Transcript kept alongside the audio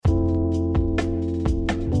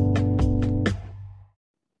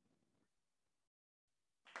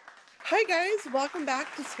guys, welcome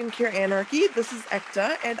back to Skincare Anarchy. This is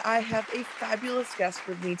Ekta, and I have a fabulous guest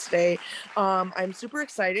with me today. I'm super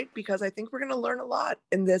excited because I think we're going to learn a lot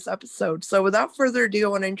in this episode. So without further ado, I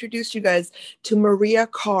want to introduce you guys to Maria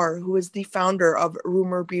Karr, who is the founder of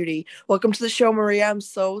Rumore Beauty. Welcome to the show, Maria. I'm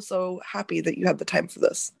so happy that you have the time for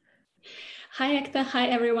this. Hi, Ekta. Hi,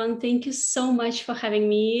 everyone. Thank you so much for having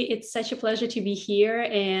me. It's such a pleasure to be here,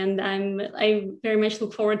 and I very much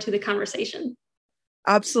look forward to the conversation.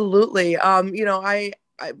 Absolutely. I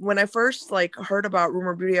when I first heard about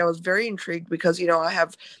Rumor Beauty, I was very intrigued because I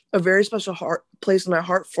have a very special place in my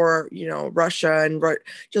heart for Russia and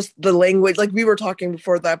just the language. Like we were talking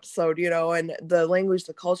before the episode, and the language,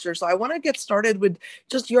 the culture. So I want to get started with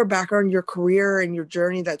just your background, your career, and your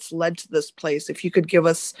journey that's led to this place. If you could give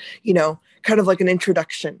us, kind of like an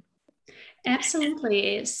introduction.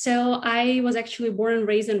 Absolutely. So I was actually born and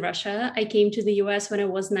raised in Russia. I came to the US when I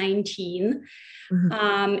was 19.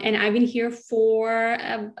 Mhm. And I've been here for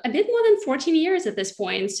a bit more than 14 years at this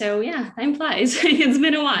point. So yeah, time flies. It's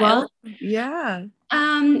been a while. Well, yeah.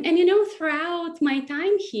 Throughout my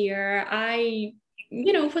time here,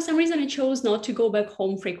 for some reason, I chose not to go back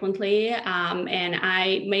home frequently. And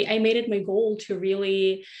I made it my goal to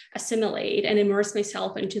really assimilate and immerse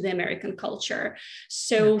myself into the American culture.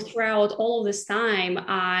 So throughout all of this time,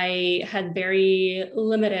 I had very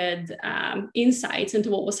limited insights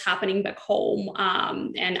into what was happening back home.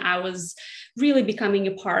 And I was really becoming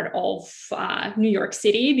a part of New York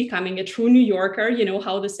City, becoming a true New Yorker. You know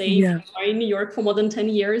how they say, if you are in New York for more than 10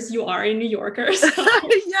 years, you are a New Yorker. So.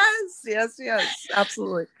 Yes,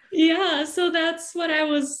 absolutely. Yeah, so that's what I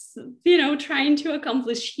was, trying to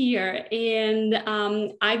accomplish here. And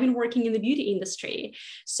I've been working in the beauty industry.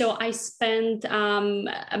 So I spent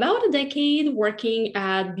about a decade working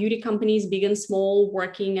at beauty companies, big and small,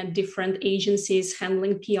 working at different agencies,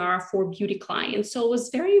 handling PR for beauty clients. So I was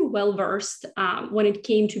very well versed when it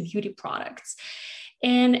came to beauty products.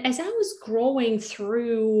 And as I was growing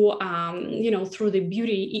through, through the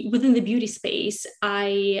beauty, within the beauty space,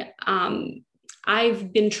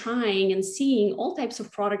 I've been trying and seeing all types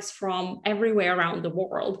of products from everywhere around the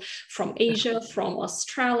world, from Asia, from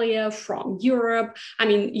Australia, from Europe. I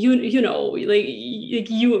mean,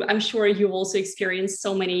 I'm sure you've also experienced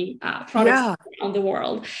so many products around the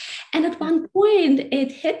world. And at one point,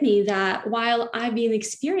 it hit me that while I've been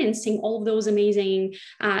experiencing all of those amazing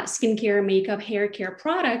skincare, makeup, hair care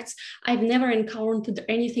products, I've never encountered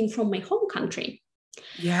anything from my home country.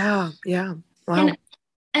 Yeah. Wow.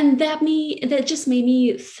 And that just made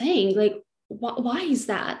me think, like, why is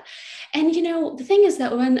that? And the thing is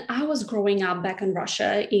that when I was growing up back in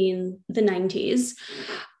Russia in the 90s,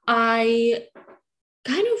 I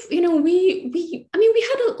kind of, we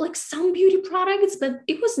had like some beauty products, but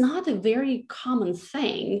it was not a very common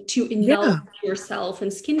thing to indulge yourself in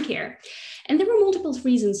skincare. And there were multiple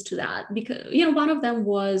reasons to that, because one of them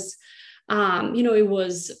was it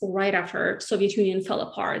was right after Soviet Union fell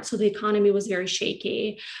apart. So the economy was very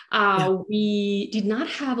shaky. We did not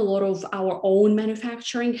have a lot of our own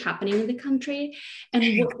manufacturing happening in the country. And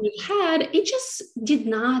what we had, it just did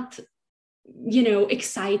not,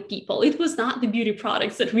 excite people. It was not the beauty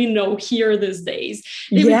products that we know here these days.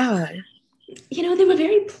 They were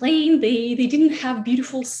very plain. They didn't have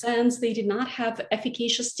beautiful scents. They did not have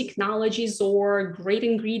efficacious technologies or great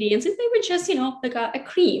ingredients. They were just, like a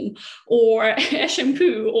cream or a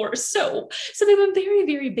shampoo or soap. So they were very,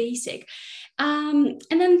 very basic. And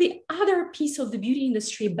then the other piece of the beauty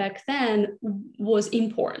industry back then was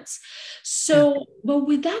imports. So, but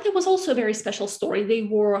with that, there was also a very special story. They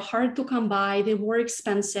were hard to come by. They were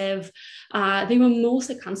expensive. They were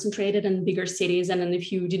mostly concentrated in bigger cities. And then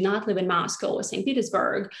if you did not live in Moscow or St.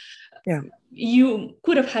 Petersburg, you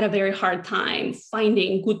could have had a very hard time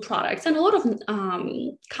finding good products, and a lot of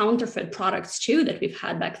counterfeit products too that we've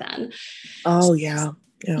had back then. Oh, yeah.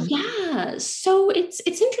 So it's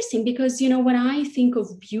interesting because when I think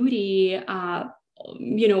of beauty,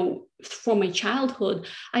 from my childhood,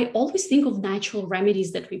 I always think of natural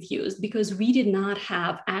remedies that we've used, because we did not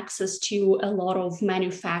have access to a lot of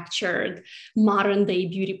manufactured modern day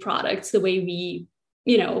beauty products the way we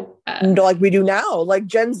like we do now. Like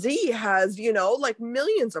Gen Z has, like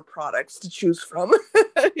millions of products to choose from.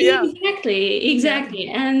 Exactly.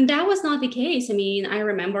 And that was not the case. I mean, I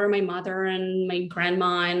remember my mother and my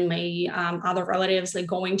grandma and my other relatives like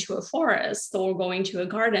going to a forest or going to a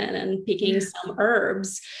garden and picking some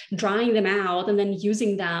herbs, drying them out, and then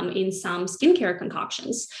using them in some skincare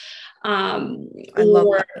concoctions. I love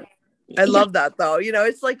that. I Yeah, love that though.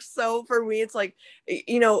 It's like, so for me, it's like,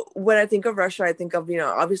 when I think of Russia, I think of,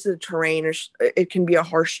 obviously the terrain it can be a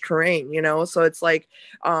harsh terrain, so it's like,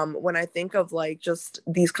 when I think of like just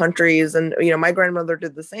these countries, and, my grandmother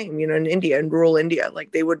did the same, in India, in rural India,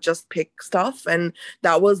 like they would just pick stuff and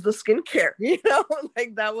that was the skincare,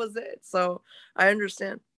 like that was it. So I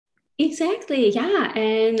understand. exactly. Yeah.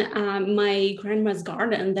 And my grandma's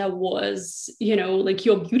garden, that was, like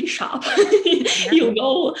your beauty shop. Yeah. You'll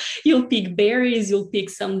go, you'll pick berries, you'll pick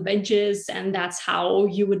some veggies, and that's how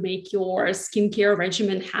you would make your skincare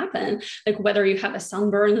regimen happen. Like whether you have a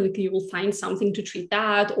sunburn, like you will find something to treat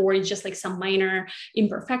that, or it's just like some minor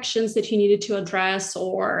imperfections that you needed to address,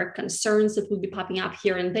 or concerns that would be popping up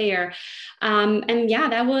here and there. And yeah,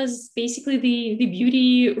 that was basically the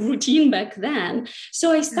beauty routine back then.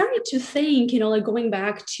 So I started to think, like going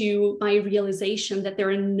back to my realization that there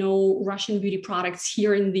are no Russian beauty products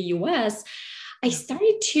here in the US, I Yeah.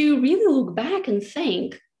 started to really look back and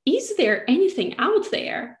think, is there anything out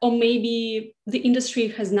there? Or maybe the industry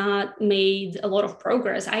has not made a lot of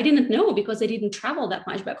progress. I didn't know because I didn't travel that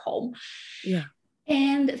much back home. Yeah.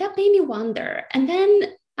 And that made me wonder. And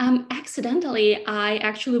then accidentally, I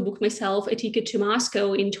actually booked myself a ticket to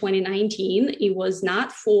Moscow in 2019. It was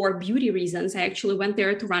not for beauty reasons. I actually went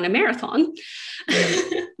there to run a marathon.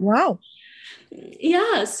 Wow.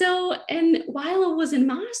 Yeah. So, and while I was in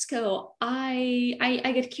Moscow, I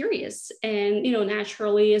get curious, and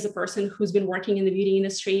naturally, as a person who's been working in the beauty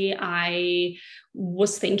industry, I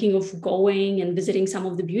was thinking of going and visiting some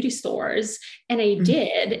of the beauty stores, and I Mhm.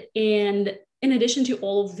 did. And in addition to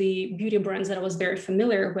all of the beauty brands that I was very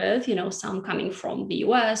familiar with, some coming from the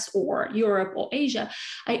US or Europe or Asia,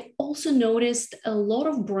 I also noticed a lot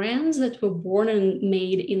of brands that were born and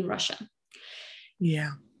made in Russia.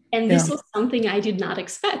 Yeah. And Yeah. this was something I did not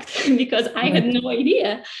expect because I had Right. no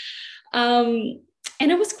idea. Um,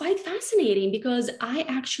 and it was quite fascinating because I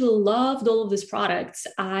actually loved all of these products.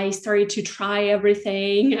 I started to try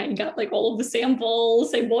everything. I got like all of the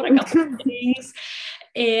samples. I bought a couple of things,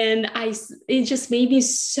 and it just made me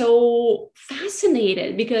so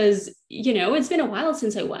fascinated because it's been a while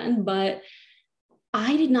since I went, but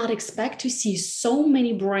I did not expect to see so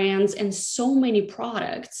many brands and so many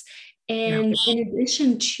products. Yeah. And in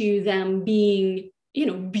addition to them being,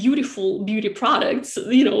 beautiful beauty products,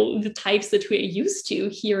 the types that we're used to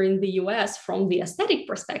here in the US from the aesthetic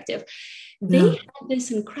perspective, they Yeah. have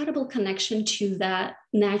this incredible connection to that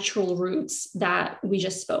natural roots that we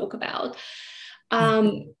just spoke about. Yeah.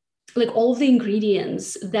 um, like all the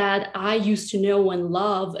ingredients that I used to know and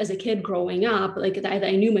love as a kid growing up, like that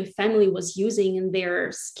I knew my family was using in their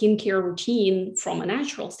skincare routine from a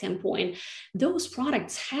natural standpoint, those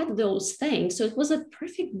products had those things. So it was a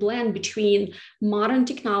perfect blend between modern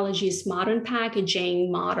technologies, modern packaging,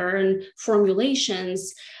 modern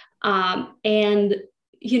formulations, and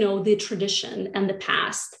the tradition and the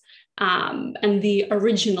past, and the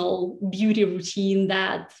original beauty routine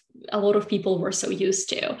that a lot of people were so used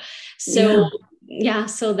to. So Yeah. yeah,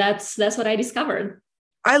 so that's what I discovered.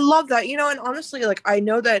 I love that. And honestly, like I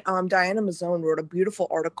know that Diana Mazzone wrote a beautiful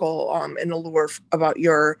article in Allure about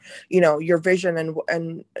your vision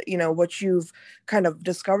and what you've kind of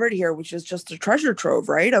discovered here, which is just a treasure trove,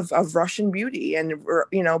 right? Of Russian beauty and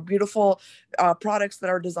beautiful products that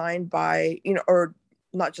are designed by, or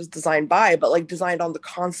not just designed by, but like designed on the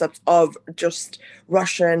concept of just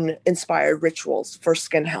Russian inspired rituals for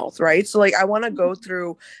skin health, right? So like I want to go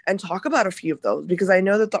through and talk about a few of those because I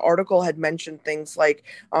know that the article had mentioned things like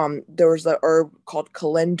there was a herb called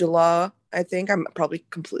calendula. I think I'm probably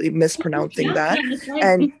completely mispronouncing Yeah, that. yeah, that's right.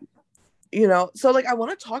 And so like I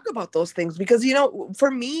want to talk about those things because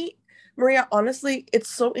for me, Maria, honestly, it's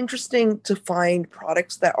so interesting to find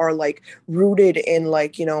products that are like rooted in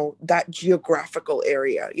like that geographical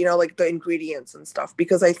area, like the ingredients and stuff,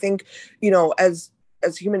 because I think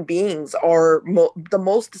as human beings are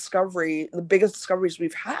the biggest discoveries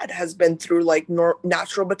we've had has been through like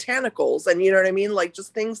natural botanicals, and you know what I mean, like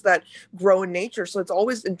just things that grow in nature. So it's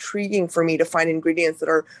always intriguing for me to find ingredients that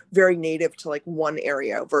are very native to like one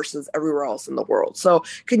area versus everywhere else in the world. So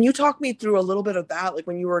can you talk me through a little bit of that, like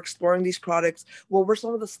when you were exploring these products, what were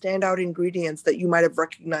some of the standout ingredients that you might have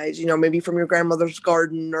recognized, maybe from your grandmother's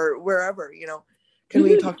garden or wherever? Can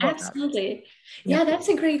we talk about that? Absolutely. Yeah. Yeah, that's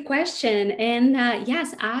a great question. And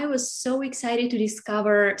yes, I was so excited to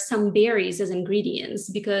discover some berries as ingredients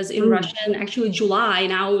because in Mm, Russia, and actually July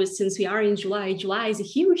now, since we are in July, July is a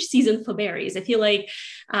huge season for berries. I feel like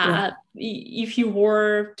yeah. if you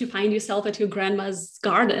were to find yourself at your grandma's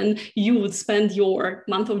garden, you would spend your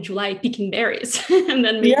month of July picking berries and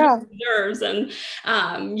then making Yeah. preserves and,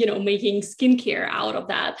 making skincare out of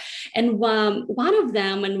that. And one of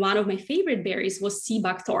them, and one of my favorite berries, was sea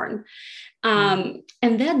buckthorn. Mm.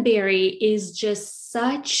 And that berry is just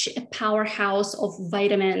such a powerhouse of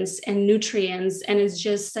vitamins and nutrients, and it's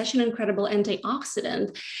just such an incredible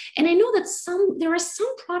antioxidant. And I know that there are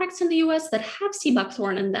some products in the US that have sea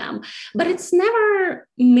buckthorn in them, but it's never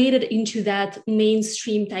made it into that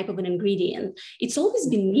mainstream type of an ingredient. It's always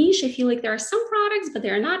been niche. I feel like there are some products, but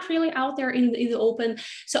they're not really out there in the open.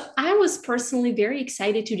 So I was personally very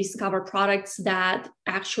excited to discover products that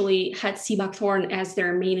actually had sea buckthorn as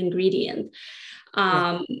their main ingredient.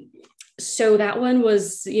 Yeah. Um, so that one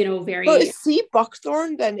was, So very, is sea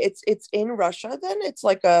buckthorn then it's in Russia then? It's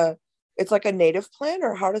like a native plant,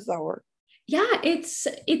 or how does that work? yeah, it's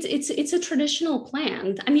a traditional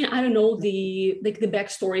plant. I mean, I don't know the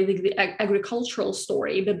backstory, the agricultural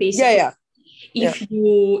story, but Yeah, basically, yeah. Yeah.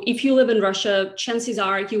 if you live in Russia, chances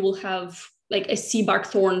are you will have like a sea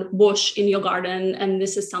buckthorn bush in your garden, and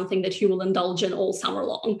this is something that you will indulge in all summer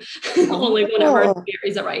long, only whenever the Oh,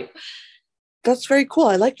 berries are ripe. that's very cool.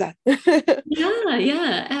 I like that. Yeah,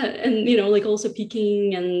 yeah. And like also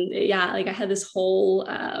picking, and yeah, like I had this whole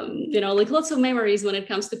like lots of memories when it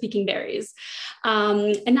comes to picking berries.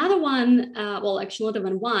 Another one, well, actually not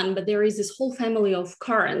even one, but there is this whole family of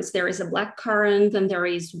currants. There is a black currant, and there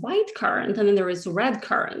is white currant, and then there is red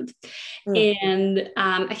currant. Mm. And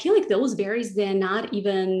I feel like those berries, they're not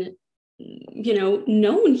even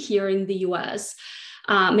known here in the US.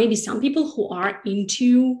 Maybe some people who are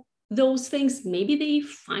into those things, maybe they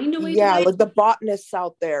find a way to Yeah, buy. like the botanists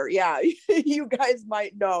out there. Yeah, you guys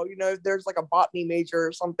might know, if there's like a botany major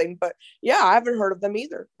or something, but yeah, I haven't heard of them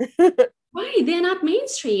either. Right, they're not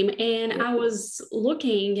mainstream. And Yeah. I was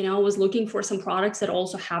looking for some products that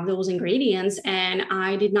also have those ingredients, and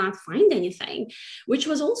I did not find anything, which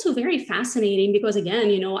was also very fascinating because, again,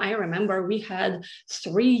 I remember we had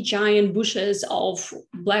three giant bushes of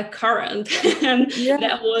black currant, and Yeah.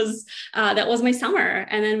 that was my summer.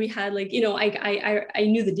 And then we had, like, I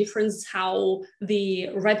knew the difference, how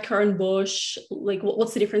the red currant bush, like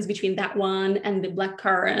what's the difference between that one and the black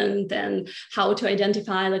currant, and how to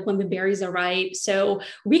identify like when the berries are ripe. So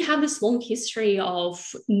we have this long history of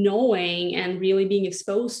knowing and really being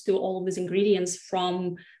exposed to all of these ingredients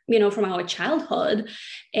from our childhood.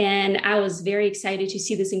 And I was very excited to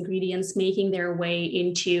see these ingredients making their way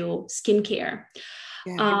into skincare.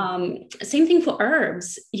 Yeah. Same thing for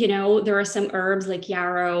herbs. There are some herbs like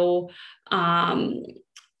yarrow, um,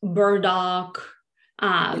 burdock,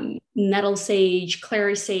 Yeah. nettle sage,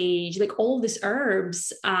 clary sage, like all of these herbs,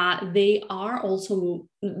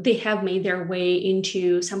 they have made their way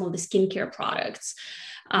into some of the skincare products,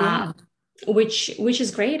 uh, Yeah. which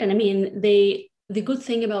is great. And I mean, the good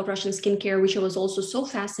thing about Russian skincare, which I was also so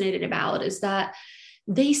fascinated about, is that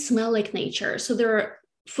they smell like nature. So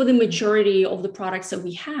for the majority of the products that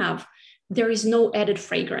we have, there is no added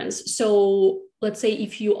fragrance. So let's say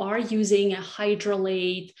if you are using a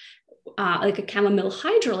hydrolate, like a chamomile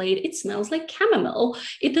hydrolate, it smells like chamomile.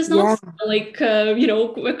 It does not Yeah. smell like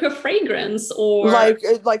a fragrance or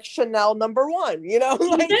Like Chanel number 1,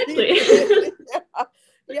 like exactly. yeah.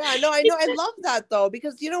 Yeah, no, I know. I love that though,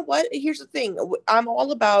 because you know what? Here's the thing. I'm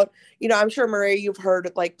all about, I'm sure Maria, you've heard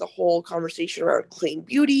like the whole conversation around clean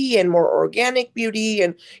beauty and more organic beauty.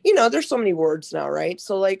 And there's so many words now, right?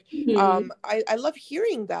 So like Mhm. I love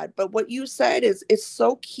hearing that. But what you said is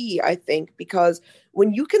so key, I think, because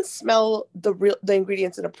when you can smell the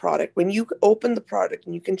ingredients in a product, when you open the product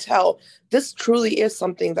and you can tell this truly is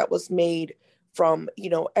something that was made from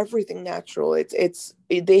everything natural.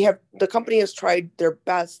 The company has tried their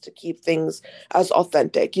best to keep things as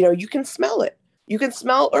authentic. You can smell it. You can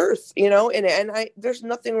smell earth, and I there's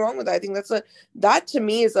nothing wrong with that. I think that to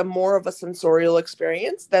me is a more of a sensorial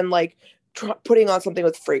experience than like putting on something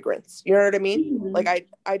with fragrance. You know what I mean? Like Mhm.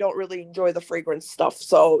 I don't really enjoy the fragrance stuff.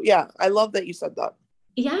 So yeah, I love that you said that.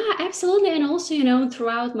 Yeah, absolutely. And also,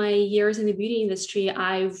 throughout my years in the beauty industry,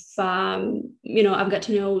 I've got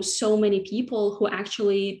to know so many people who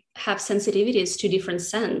actually have sensitivities to different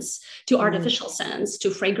scents, to Mm, artificial scents, to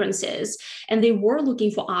fragrances. And they were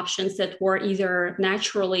looking for options that were either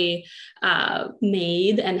naturally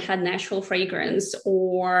made and had natural fragrance,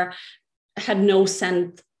 or had no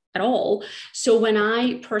scent at all. So when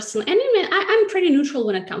I personally, and I mean, I'm pretty neutral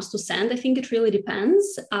when it comes to scent. I think it really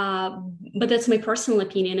depends. But that's my personal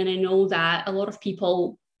opinion. And I know that a lot of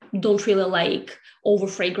people don't really like over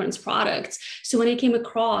fragrance products. So when I came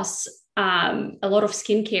across a lot of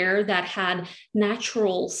skincare that had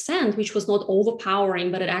natural scent, which was not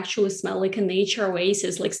overpowering, but it actually smelled like a nature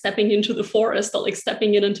oasis, like stepping into the forest or like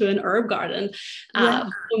stepping into an herb garden. Yeah.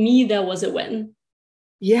 For me, that was a win.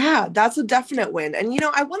 Yeah, that's a definite win. And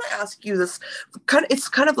I want to ask you this it's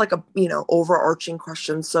kind of like a, overarching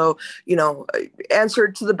question. So, answer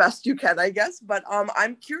it to the best you can, I guess. But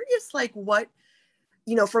I'm curious, like what,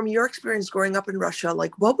 from your experience growing up in Russia,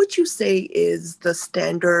 like what would you say is the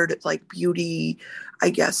standard like beauty, I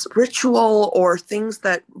guess, ritual or things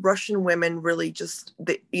that Russian women really just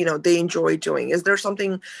they enjoy doing? Is there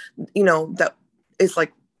something, that is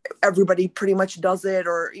like everybody pretty much does it,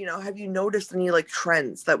 or have you noticed any like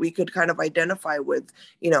trends that we could kind of identify with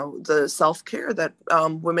the self-care that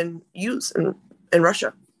women use in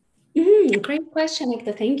Russia? Great question,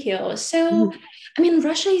 Ekta. Thank you. So, Mhm. I mean,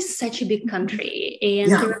 Russia is such a big country, and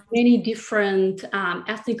Yeah. there are many different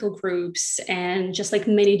ethnical groups and just like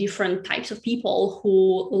many different types of people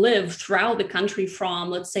who live throughout the country from,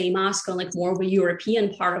 let's say, Moscow, like more of a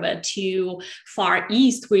European part of it, to Far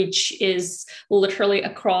East, which is literally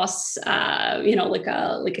across,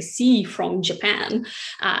 like a sea from Japan.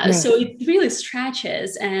 Yeah. So it really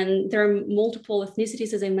stretches, and there are multiple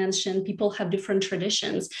ethnicities, as I mentioned. People have different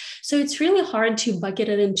traditions. So it's really hard to bucket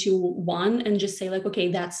it into one and just say, like, okay,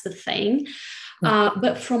 that's the thing.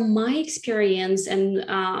 But from my experience, and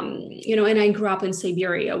I grew up in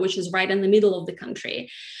Siberia, which is right in the middle of the country.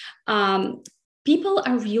 Um, People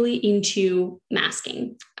are really into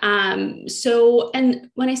masking. And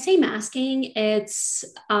when I say masking, it's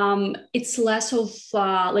less of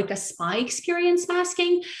like a spy experience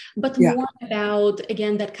masking, but Yeah. more about,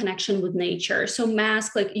 again, that connection with nature. So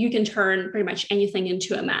mask, like you can turn pretty much anything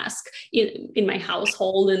into a mask in my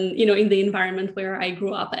household, and in the environment where I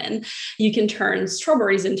grew up in. You can turn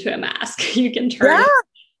strawberries into a mask. You can Yeah. turn Yeah.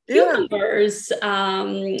 cucumbers.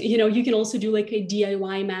 You can also do like a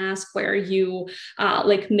DIY mask where you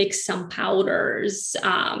like mix some powders.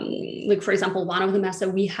 Like for example, one of the masks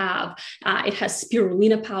that we have, it has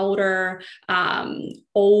spirulina powder,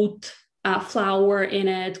 oat flour in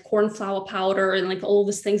it, corn flour powder, and like all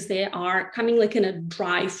these things. They are coming like in a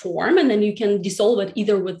dry form, and then you can dissolve it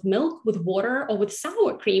either with milk, with water, or with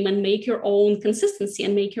sour cream, and make your own consistency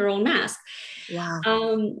and make your own mask.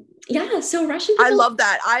 Wow. Yeah, so Russian I people. love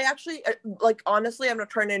that. I actually, like, honestly, I'm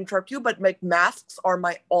not trying to interrupt you, but like masks are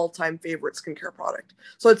my all-time favorite skincare product.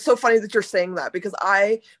 So it's so funny that you're saying that because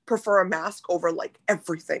I prefer a mask over like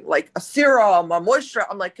everything, like a serum, a moisture.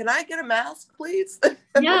 I'm like, can I get a mask, please?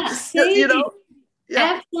 Yeah, you same. know?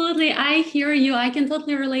 Yeah. Absolutely. I hear you. I can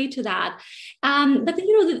totally relate to that. But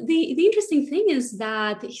the interesting thing is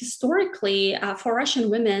that historically, for Russian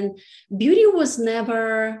women, beauty was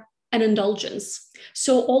never an indulgence.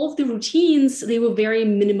 So all of the routines, they were very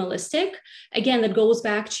minimalistic. Again, that goes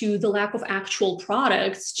back to the lack of actual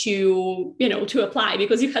products to apply,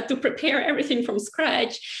 because you had to prepare everything from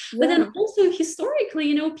scratch. But then Yeah. also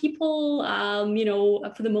historically, people,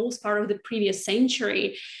 for the most part of the previous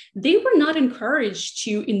century, they were not encouraged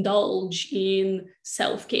to indulge in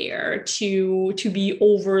self-care, to be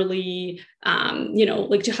overly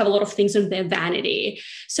like to have a lot of things in their vanity.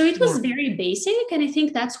 So it was Yeah. very basic, and I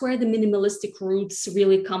think that's where the minimalistic roots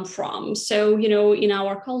really come from. So in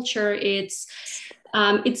our culture, it's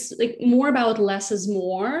like more about less is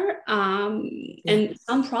more. Yeah. And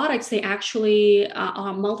some products, they actually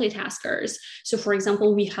are multitaskers. So for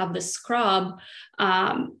example, we have the scrub,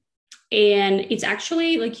 and it's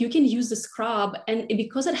actually like you can use the scrub, and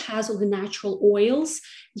because it has all the natural oils,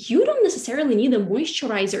 you don't necessarily need a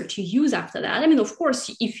moisturizer to use after that. I mean, of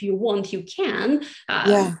course, if you want, you can.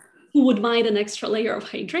 Yeah. Who would mind an extra layer of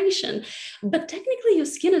hydration? But technically, your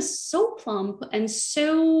skin is so plump and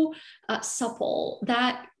so supple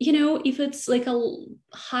that, if it's like a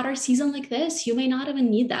hotter season like this, you may not even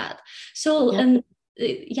need that. So, Yeah. and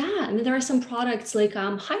yeah, and there are some products like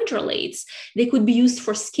hydrolates. They could be used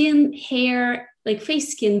for skin, hair, like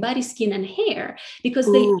face skin, body skin, and hair, because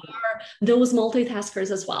they Ooh. are those multitaskers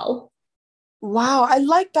as well. Wow, I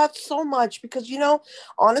like that so much because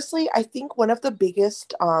honestly, I think one of the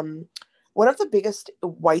biggest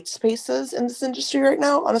white spaces in this industry right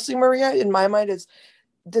now, honestly, Maria, in my mind, is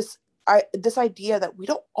this this idea that we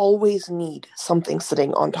don't always need something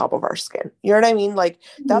sitting on top of our skin. You know what I mean? Like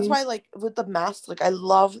that's Mhm. why like with the mask, like I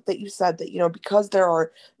love that you said that, because there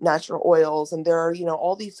are natural oils and there are,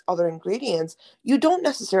 all these other ingredients, you don't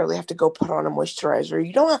necessarily have to go put on a moisturizer.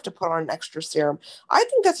 You don't have to put on an extra serum. I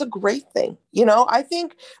think that's a great thing. I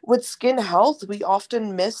think with skin health, we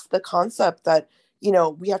often miss the concept that,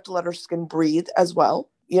 we have to let our skin breathe as well.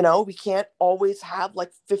 We can't always have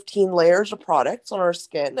like 15 layers of products on our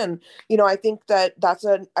skin. And, I think that that's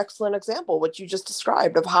an excellent example, what you just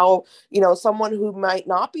described of how, someone who might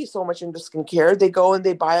not be so much into skincare, they go and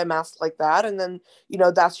they buy a mask like that. And then,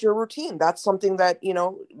 that's your routine. That's something that,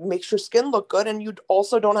 makes your skin look good. And you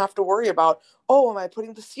also don't have to worry about, oh, am I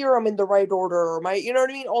putting the serum in the right order? Or am I, you know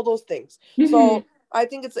what I mean? All those things. Mhm. So I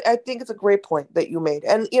think it's a great point that you made.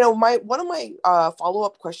 And my one of my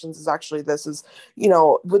follow-up questions is actually this is,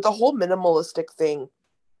 with the whole minimalistic thing,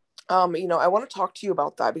 I want to talk to you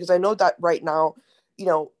about that because I know that right now, you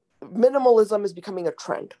know, minimalism is becoming a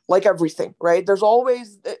trend, like everything, right? There's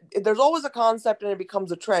always a concept and it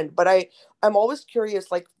becomes a trend. But I'm always curious,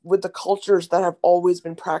 like with the cultures that have always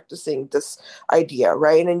been practicing this idea,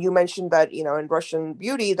 right? And you mentioned that, in Russian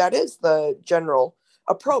beauty, that is the general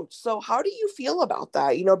approach. So how do you feel about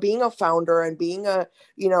that? Being a founder and being a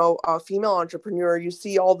female entrepreneur, you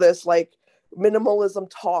see all this like minimalism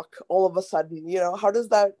talk all of a sudden. How does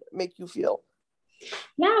that make you feel?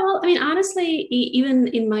 Yeah, well, I mean, honestly, even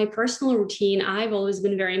in my personal routine, I've always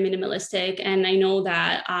been very minimalistic, and I know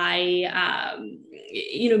that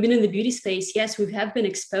been in the beauty space. Yes, we have been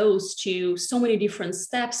exposed to so many different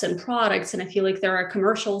steps and products, and I feel like there are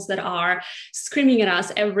commercials that are screaming at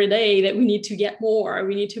us every day that we need to get more,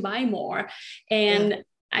 we need to buy more, Yeah. and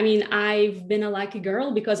I mean, I've been a lucky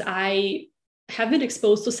girl because I have been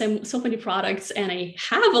exposed to so many products and I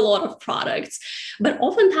have a lot of products. But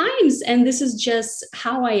oftentimes, and this is just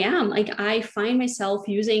how I am, like I find myself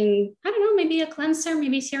using, I don't know, maybe a cleanser,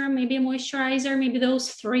 maybe a serum, maybe a moisturizer, maybe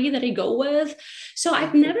those three that I go with. So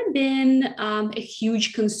I've never been a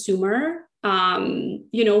huge consumer.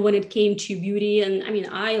 When it came to beauty, and I mean,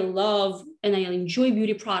 I love and I enjoy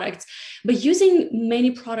beauty products, but using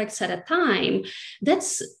many products at a time,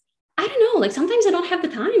 that's I don't know, like sometimes I don't have the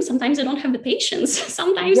time, sometimes I don't have the patience.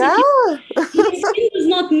 Sometimes I feel Yeah. my skin does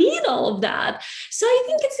not need all of that. So I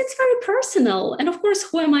think it's very personal. And of course,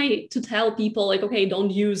 who am I to tell people like, okay, don't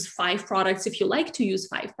use 5 products if you like to use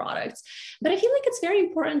 5 products. But I feel like it's very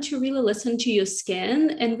important to really listen to your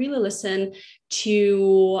skin and really listen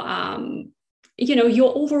to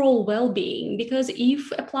your overall well-being, because if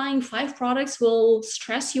applying 5 products will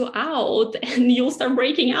stress you out and you'll start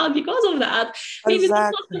breaking out because of that, maybe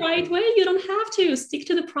that's not the Exactly. right way. You don't have to stick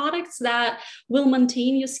to the products that will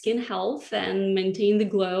maintain your skin health and maintain the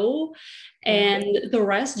glow, Yeah. and the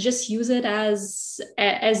rest just use it as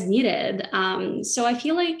needed. So I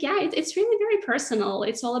feel like, yeah, it's really very personal.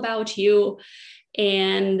 It's all about you.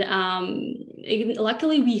 And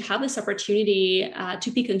luckily, we have this opportunity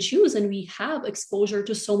to pick and choose, and we have exposure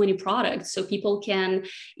to so many products. So people can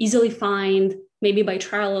easily find, maybe by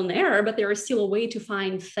trial and error, but there is still a way to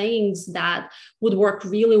find things that would work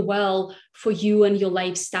really well for you and your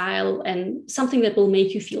lifestyle, and something that will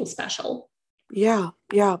make you feel special. Yeah,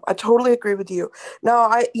 yeah, I totally agree with you. Now,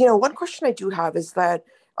 one question I do have is that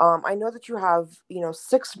I know that you have,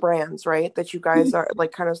 6 brands, right? That you guys are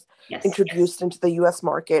like kind of Yes. introduced into the U.S.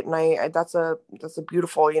 market, and that's a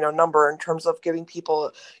beautiful, number in terms of giving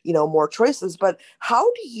people, more choices. But how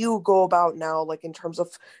do you go about now, like in terms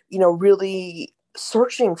of, really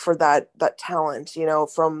searching for that talent,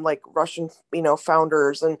 from like Russian,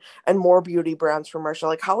 founders and more beauty brands from Russia?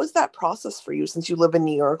 Like, how is that process for you since you live in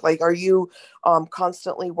New York? Like, are you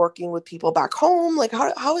constantly working with people back home? Like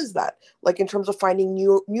how is that? Like in terms of finding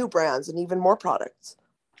new brands and even more products?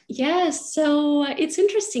 Yes, so it's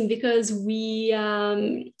interesting because we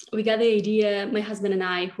got the idea. My husband and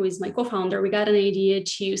I, who is my co-founder, we got an idea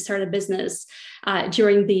to start a business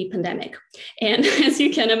during the pandemic, and as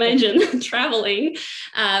you can imagine, traveling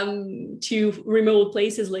to remote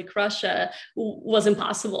places like Russia was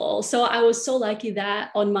impossible. So I was so lucky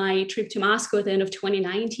that on my trip to Moscow at the end of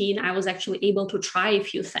 2019, I was actually able to try a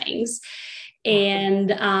few things.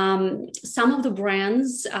 And some of the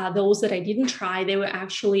brands, those that I didn't try, they were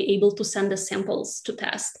actually able to send us samples to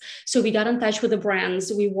test. So we got in touch with the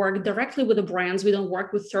brands. We work directly with the brands. We don't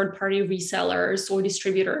work with third-party resellers or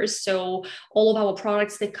distributors. So all of our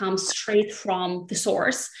products, they come straight from the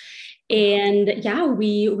source. And yeah,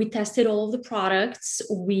 we tested all of the products.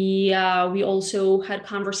 We also had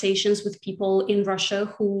conversations with people in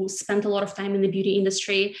Russia who spent a lot of time in the beauty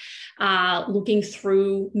industry, looking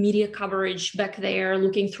through media coverage back there,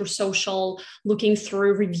 looking through social, looking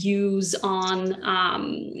through reviews on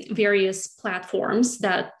various platforms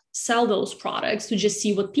that sell those products, to just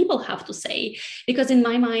see what people have to say. Because in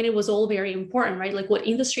my mind, it was all very important, right? Like what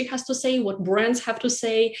industry has to say, what brands have to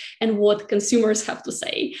say, and what consumers have to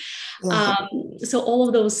say. Yeah. So all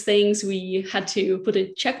of those things, we had to put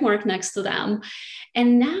a check mark next to them.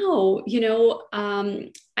 And now,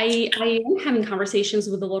 I am having conversations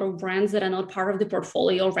with a lot of brands that are not part of the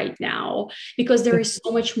portfolio right now, because there is so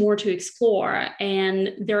much more to explore.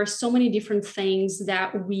 And there are so many different things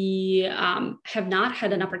that we have not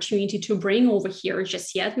had an opportunity to bring over here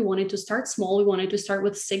just yet. We wanted to start small. We wanted to start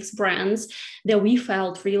with 6 brands that we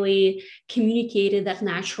felt really communicated that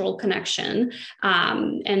natural connection,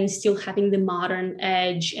 and still having the modern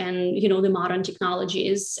edge and, the modern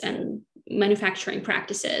technologies and manufacturing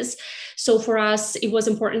practices. So for us, it was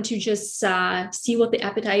important to just see what the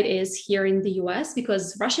appetite is here in the US,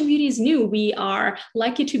 because Russian beauty is new. We are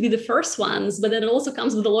lucky to be the first ones, but then it also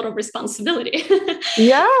comes with a lot of responsibility.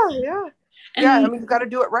 Yeah, yeah. Yeah, I And mean, you got to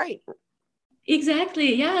do it right.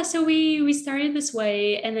 exactly. Yeah. So we started this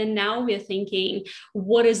way, and then now we're thinking,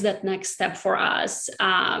 what is that next step for us?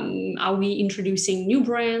 Are we introducing new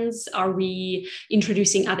brands? Are we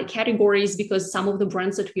introducing other categories? Because some of the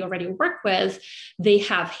brands that we already work with, they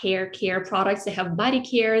have hair care products, they have body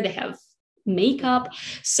care, they have makeup.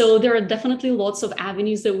 So there are definitely lots of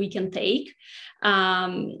avenues that we can take.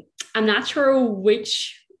 Um, I'm not sure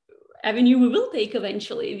which avenue we will take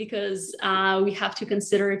eventually, because we have to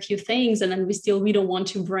consider a few things, and then we don't want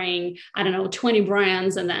to bring, I don't know, 20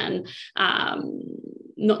 brands and then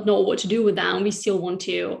not know what to do with them. We still want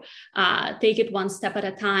to take it one step at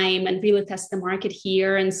a time and really test the market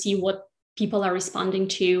here and see what people are responding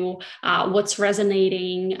to, what's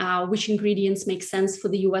resonating, which ingredients make sense for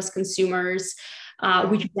the US consumers,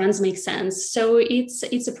 which brands make sense. So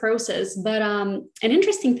it's a process. But an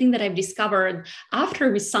interesting thing that I've discovered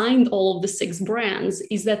after we signed all of the 6 brands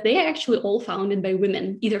is that they are actually all founded by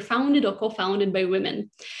women, either founded or co-founded by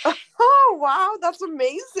women. Oh, wow, that's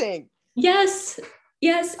amazing. Yes.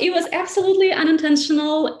 Yes, it was absolutely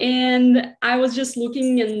unintentional. And I was just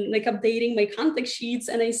looking and like updating my contact sheets,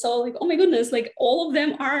 and I saw like, oh my goodness, like all of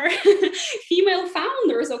them are female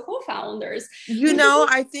founders or co-founders, which is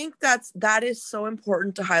I think that is so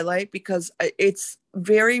important to highlight, because it's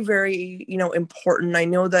very, very, important. I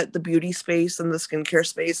know that the beauty space and the skincare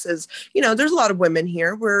space is, there's a lot of women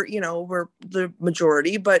here. We're the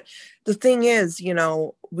majority, but the thing is, we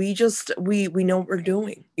know what we're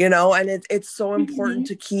doing, and it's so important Mhm.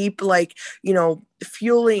 to keep, like,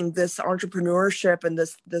 fueling this entrepreneurship and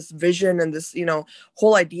this vision and this,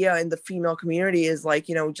 whole idea in the female community is like,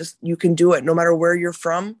 just, you can do it no matter where you're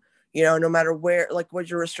from. No matter where, like, what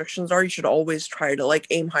your restrictions are, you should always try to, like,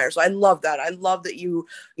 aim higher. So I love that. I love that you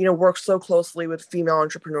work so closely with female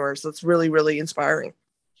entrepreneurs. That's really, really inspiring.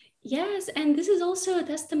 Yes, and this is also a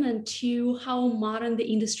testament to how modern the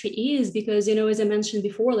industry is, because, as I mentioned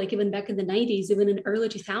before, like even back in the 90s, even in early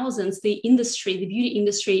 2000s, the industry, the beauty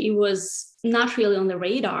industry, it was not really on the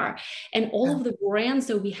radar. And all Yeah. of the brands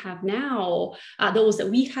that we have now, those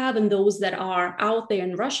that we have and those that are out there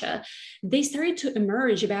in Russia, they started to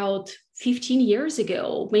emerge about 15 years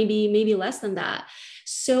ago, maybe less than that.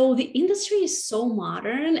 So the industry is so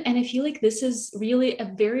modern, and I feel like this is really a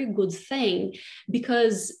very good thing,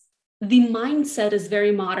 because the mindset is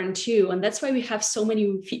very modern too. And that's why we have so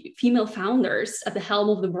many female founders at the helm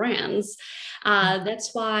of the brands.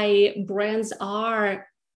 That's why brands are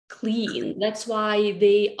clean. That's why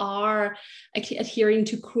they are adhering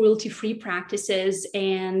to cruelty-free practices.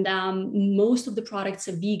 And most of the products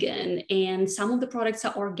are vegan, and some of the products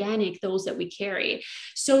are organic, those that we carry.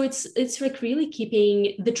 So it's like really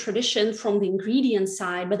keeping the tradition from the ingredient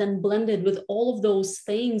side, but then blended with all of those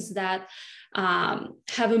things that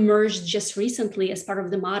have emerged just recently as part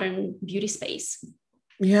of the modern beauty space.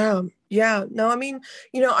 Yeah. Yeah. No, I mean,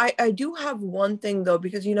 I do have one thing though,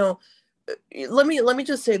 because, let me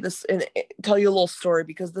just say this and tell you a little story,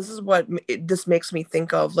 because this is what this makes me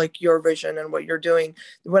think of, like, your vision and what you're doing.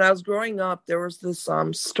 When I was growing up, there was this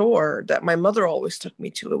store that my mother always took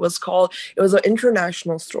me to. It was an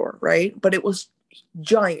international store, right? But it was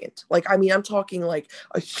giant. Like, I mean, I'm talking like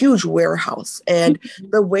a huge warehouse. And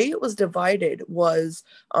the way it was divided was,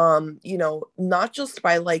 not just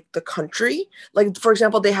by like the country. Like, for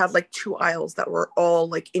example, they had like two aisles that were all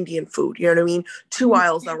like Indian food, you know what I mean? Two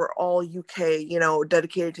aisles that were all UK,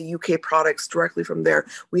 dedicated to UK products directly from there.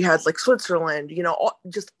 We had like Switzerland,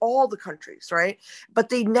 just all the countries, right? But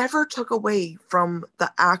they never took away from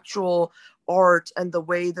the actual art and the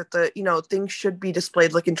way that the things should be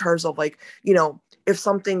displayed, like in terms of like if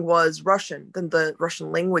something was Russian, then the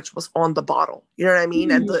Russian language was on the bottle, you know what I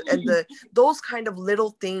mean? And the those kind of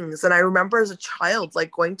little things. And I remember as a child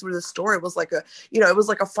like going through the store, it was like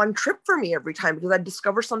a fun trip for me every time, because I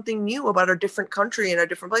discover something new about a different country and a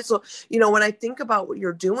different place. So when I think about what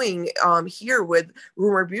you're doing here with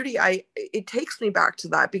Rumor Beauty, it takes me back to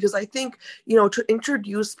that, because I think to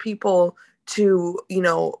introduce people to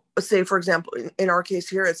say, for example, in our case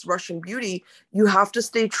here, it's Russian beauty, you have to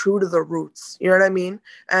stay true to the roots, you know what I mean?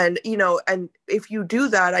 And and if you do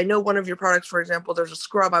that, I know one of your products, for example, there's a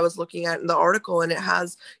scrub I was looking at in the article, and it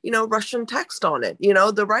has Russian text on it,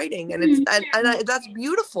 the writing, and that's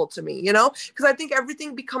beautiful to me, because I think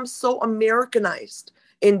everything becomes so Americanized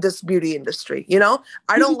in this beauty industry.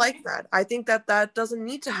 I don't like that. I think that doesn't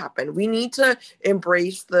need to happen. We need to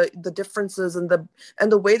embrace the differences and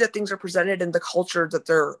the way that things are presented in the culture that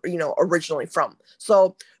they're originally from.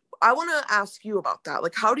 So I want to ask you about that.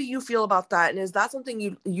 Like, how do you feel about that? And is that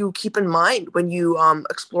something you keep in mind when you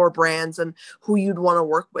explore brands and who you'd want to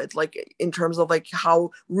work with, like in terms of like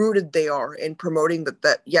how rooted they are in promoting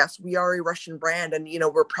that yes, we are a Russian brand, and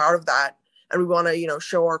we're proud of that, and we want to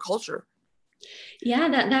show our culture? Yeah,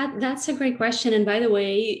 that's a great question. And by the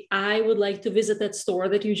way, I would like to visit that store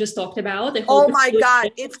that you just talked about. I hope Oh it's my still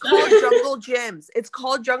God. It's called exists. Jungle Gyms. It's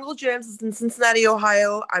called Jungle Gyms. It's in Cincinnati,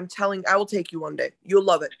 Ohio. I will take you one day. You'll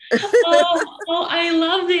love it. I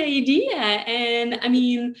love the idea. And I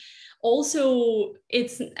mean, also,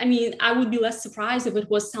 I would be less surprised if it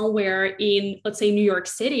was somewhere in, let's say, New York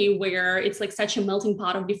City, where it's like such a melting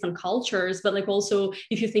pot of different cultures. But like also,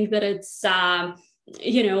 if you think that it's,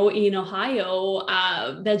 in Ohio,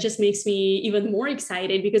 that just makes me even more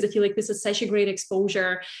excited, because I feel like this is such a great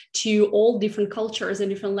exposure to all different cultures and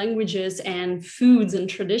different languages and foods and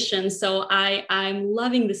traditions. So I'm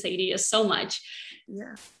loving this idea so much.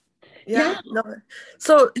 Yeah. Yeah. Yeah, no.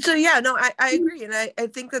 So yeah, no, I agree. And I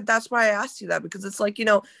think that's why I asked you that, because it's like,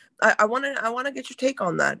 I want to get your take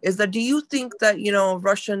on that. Is that, do you think that,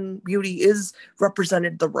 Russian beauty is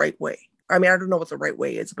represented the right way? I mean, I don't know what the right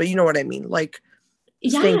way is, but you know what I mean? Like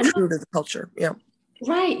Yeah, staying no, true to the culture. Yeah.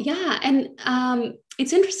 right. Yeah. And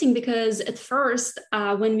it's interesting because at first,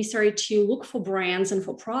 when we started to look for brands and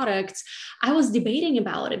for products, I was debating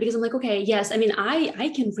about it, because I'm like, okay, yes, I mean,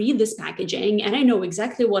 I can read this packaging and I know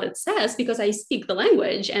exactly what it says because I speak the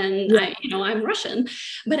language, and Yeah. I'm Russian.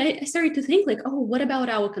 But I started to think like, oh, what about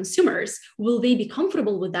our consumers? Will they be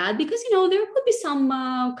comfortable with that? Because, there could be some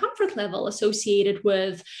comfort level associated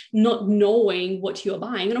with not knowing what you're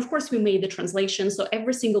buying. And of course, we made the translation. So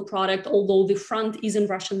every single product, although the front is in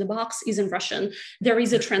Russian, the box is in Russian, there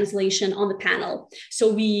is a translation on the panel.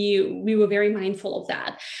 So we were very mindful of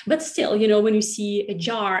that. But still, when you see a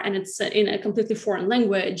jar and it's in a completely foreign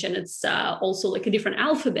language, and it's also like a different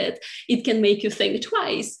alphabet, it can make you think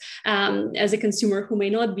twice, as a consumer who may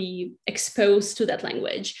not be exposed to that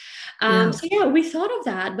language. Yeah. So yeah, we thought of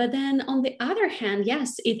that. But then on the other hand,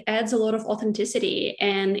 yes, it adds a lot of authenticity,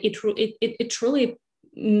 and it truly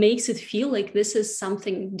makes it feel like this is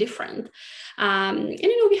something different. And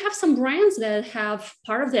we have some brands that have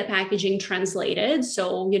part of their packaging translated.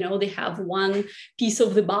 So they have one piece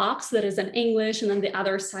of the box that is in English, and then the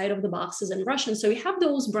other side of the box is in Russian. So we have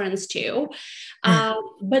those brands too.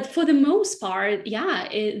 But for the most part, yeah,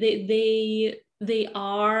 they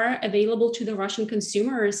are available to the Russian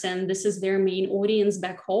consumers, and this is their main audience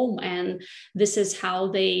back home, and this is how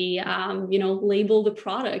they label the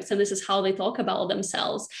products, and this is how they talk about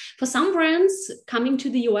themselves. For some brands, coming to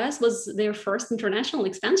the US was their first international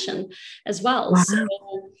expansion as well. Wow. So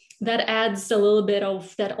that adds a little bit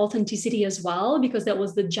of that authenticity as well, because that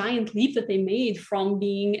was the giant leap that they made from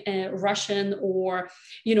being a Russian or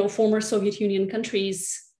former Soviet Union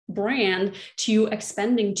countries brand to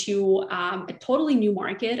expanding to a totally new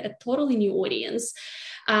market, a totally new audience.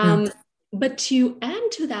 Yeah. But to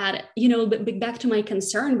add to that, back to my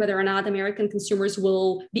concern whether or not American consumers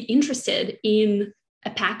will be interested in a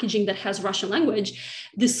packaging that has Russian language,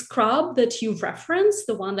 the scrub that you've referenced,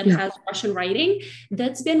 the one that Yeah. has Russian writing,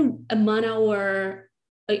 that's been among our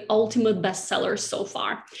ultimate bestsellers so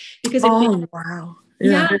far, because it Oh, wow.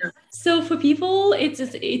 Yeah. Yeah. So for people,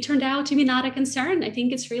 it turned out to be not a concern. I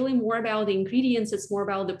think it's really more about the ingredients. It's more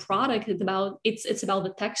about the product. It's about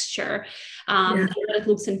the texture, Yeah. and what it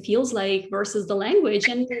looks and feels like versus the language.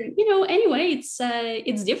 And anyway,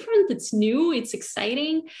 it's different. It's new. It's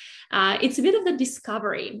exciting. It's a bit of the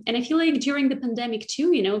discovery. And I feel like during the pandemic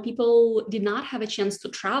too, people did not have a chance to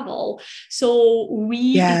travel. So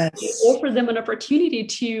we basically Yes. offered them an opportunity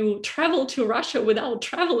to travel to Russia without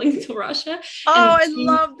traveling to Russia. Oh, And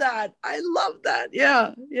I love that. I love that.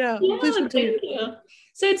 Yeah. Yeah. Please yeah, continue. thank you.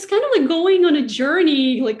 So it's kind of like going on a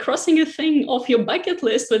journey, like crossing a thing off your bucket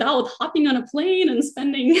list without hopping on a plane and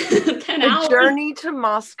spending 10 A hours. journey to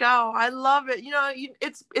Moscow. I love it.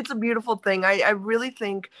 It's a beautiful thing. I really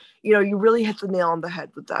think, you really hit the nail on the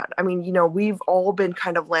head with that. I mean, we've all been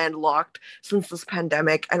kind of landlocked since this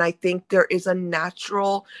pandemic, and I think there is a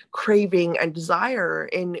natural craving and desire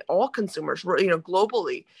in all consumers,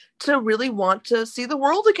 globally, to really want to see the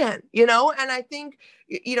world again. And I think,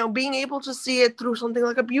 being able to see it through something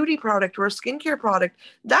like a beauty product or a skincare product,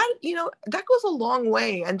 that goes a long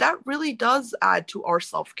way, and that really does add to our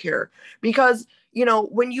self-care because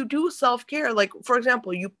when you do self-care, like for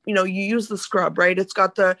example, you use the scrub, right? It's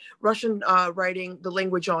got the Russian writing, the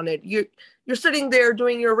language on it. You're sitting there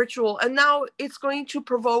doing your ritual, and now it's going to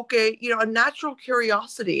provoke a natural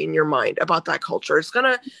curiosity in your mind about that culture. It's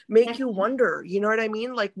going to make you wonder, you know what I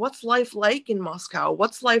mean? Like, what's life like in Moscow?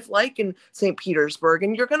 What's life like in St. Petersburg?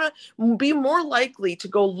 And you're going to be more likely to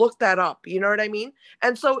go look that up, you know what I mean?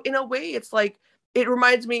 And so in a way, it's like, it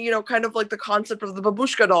reminds me, kind of like the concept of the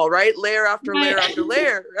babushka doll, right? Layer after layer Right. after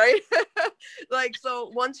layer, right? Like,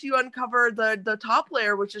 so once you uncover the top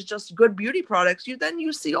layer, which is just good beauty products,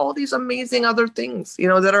 you see all these amazing other things,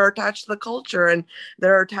 that are attached to the culture and that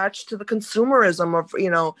are attached to the consumerism of,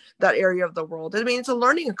 that area of the world. I mean, it's a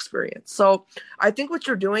learning experience. So I think what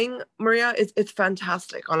you're doing, Maria, it's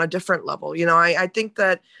fantastic on a different level. I think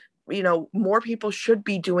that more people should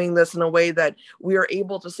be doing this in a way that we are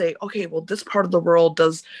able to say, okay, well, this part of the world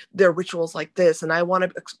does their rituals like this, and I want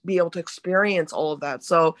to be able to experience all of that.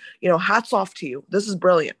 So, hats off to you. This is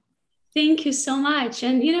brilliant. Thank you so much.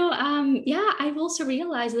 And yeah, I've also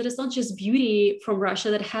realized that it's not just beauty from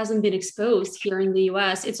Russia that hasn't been exposed here in the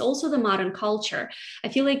US. It's also the modern culture. I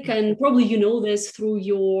feel like, Yeah. and probably you know this through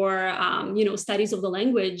your studies of the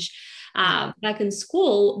language Yeah. back in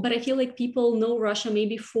school. But I feel like people know Russia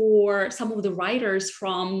maybe for some of the writers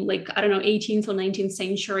from, like, I don't know, 18th or 19th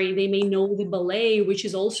century. They may know the ballet, which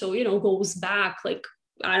is also goes back like,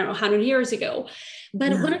 I don't know, 100 years ago.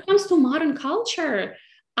 But Yeah. when it comes to modern culture,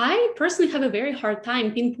 I personally have a very hard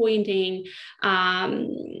time pinpointing,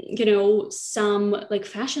 some like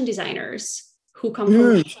fashion designers who come from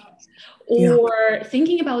Mm, Russia, yeah. or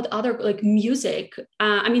thinking about other like music.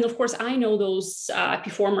 I mean, of course, I know those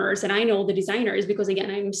performers and I know the designers because, again,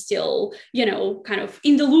 I'm still, kind of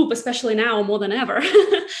in the loop, especially now more than ever.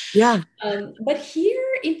 Yeah. But here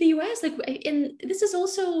in the US, like, and this is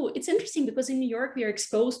also, it's interesting because in New York, we are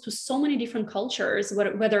exposed to so many different cultures,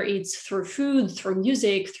 whether it's through food, through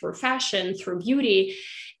music, through fashion, through beauty.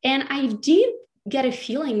 And I did get a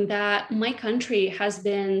feeling that my country it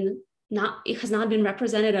has not been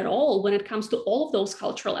represented at all when it comes to all of those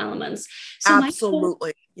cultural elements. So my hope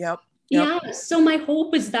Absolutely. Yep. Yep. Yeah, so my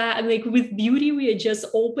hope is that, like, with beauty, we are just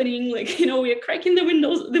opening, like, we are cracking the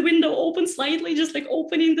window open slightly, just like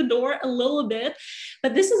opening the door a little bit.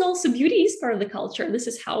 But this is also, beauty is part of the culture. This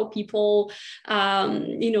is how people,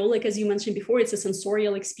 like as you mentioned before, it's a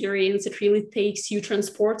sensorial experience. It really takes you,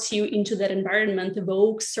 transports you into that environment,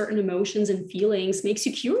 evokes certain emotions and feelings, makes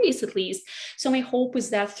you curious at least. So my hope is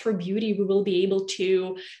that through beauty, we will be able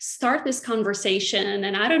to start this conversation.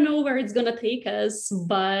 And I don't know where it's going to take us,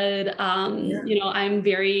 but Yeah. I'm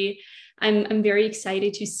very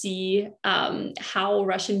excited to see how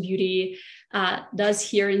Russian beauty does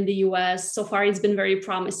here in the US. So far, it's been very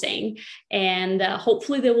promising, and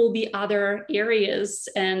hopefully there will be other areas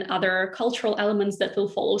and other cultural elements that will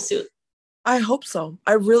follow suit. I hope so.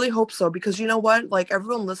 I really hope so because you know what? Like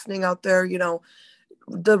everyone listening out there,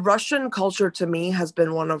 the Russian culture to me has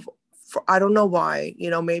been one of, I don't know why,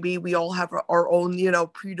 maybe we all have our own,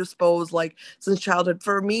 predisposed, like since childhood.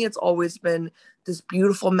 For me, it's always been this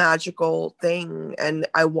beautiful, magical thing. And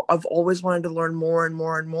I've always wanted to learn more and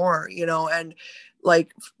more and more, and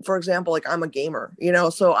like, for example, like I'm a gamer,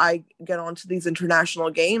 so I get onto these international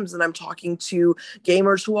games and I'm talking to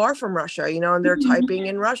gamers who are from Russia, and they're typing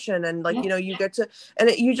in Russian, and like, Yeah. you get to, and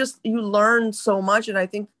you learn so much. And I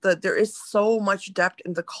think that there is so much depth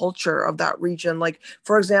in the culture of that region. Like,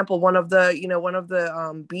 for example, one of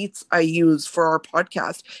the beats I use for our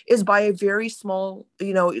podcast is by a very small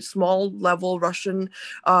level Russian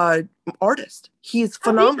uh, artist. He's Oh,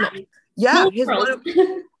 phenomenal. really? Yeah, Small his one world. of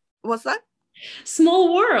what's that?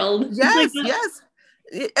 Small world. It's like Yes,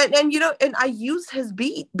 yes. And I used his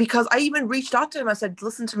beat because I even reached out to him. I said,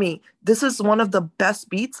 "Listen to me. This is one of the best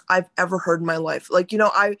beats I've ever heard in my life. Like,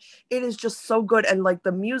 it is just so good. And like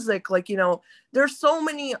the music, like, there's so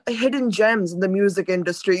many hidden gems in the music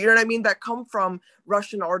industry, you know what I mean, that come from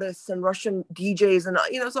Russian artists and Russian DJs. And,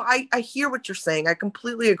 so I hear what you're saying. I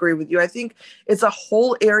completely agree with you. I think it's a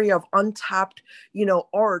whole area of untapped,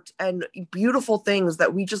 art and beautiful things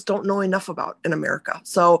that we just don't know enough about in America.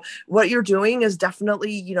 So what you're doing is definitely,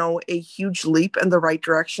 a huge leap in the right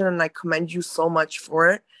direction. And I commend you so much for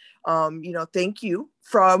it. Thank you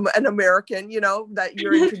from an American, that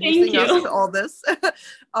you're thank introducing us to you. all this.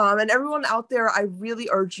 And everyone out there, I really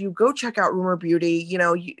urge you, go check out Rumor Beauty.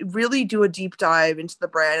 You really do a deep dive into the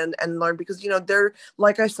brand and learn, because,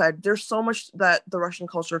 like I said, there's so much that the Russian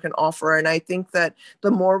culture can offer. And I think that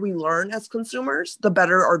the more we learn as consumers, the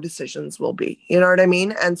better our decisions will be. You know what I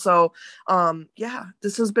mean? And so, yeah,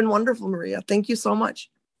 this has been wonderful, Maria. Thank you so much.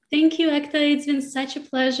 Thank you, Ekta. It's been such a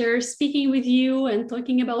pleasure speaking with you and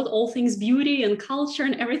talking about all things beauty and culture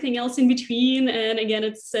and everything else in between. And again,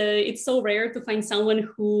 it's so rare to find someone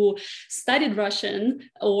who studied Russian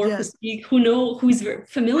or Yes. who is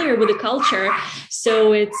familiar with the culture.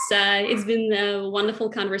 So it's been a wonderful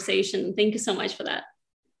conversation. Thank you so much for that.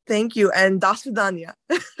 Thank you. And до свидания.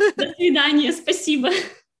 До свидания. Спасибо.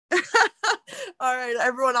 All right,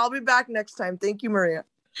 everyone, I'll be back next time. Thank you, Maria.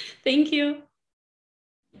 Thank you.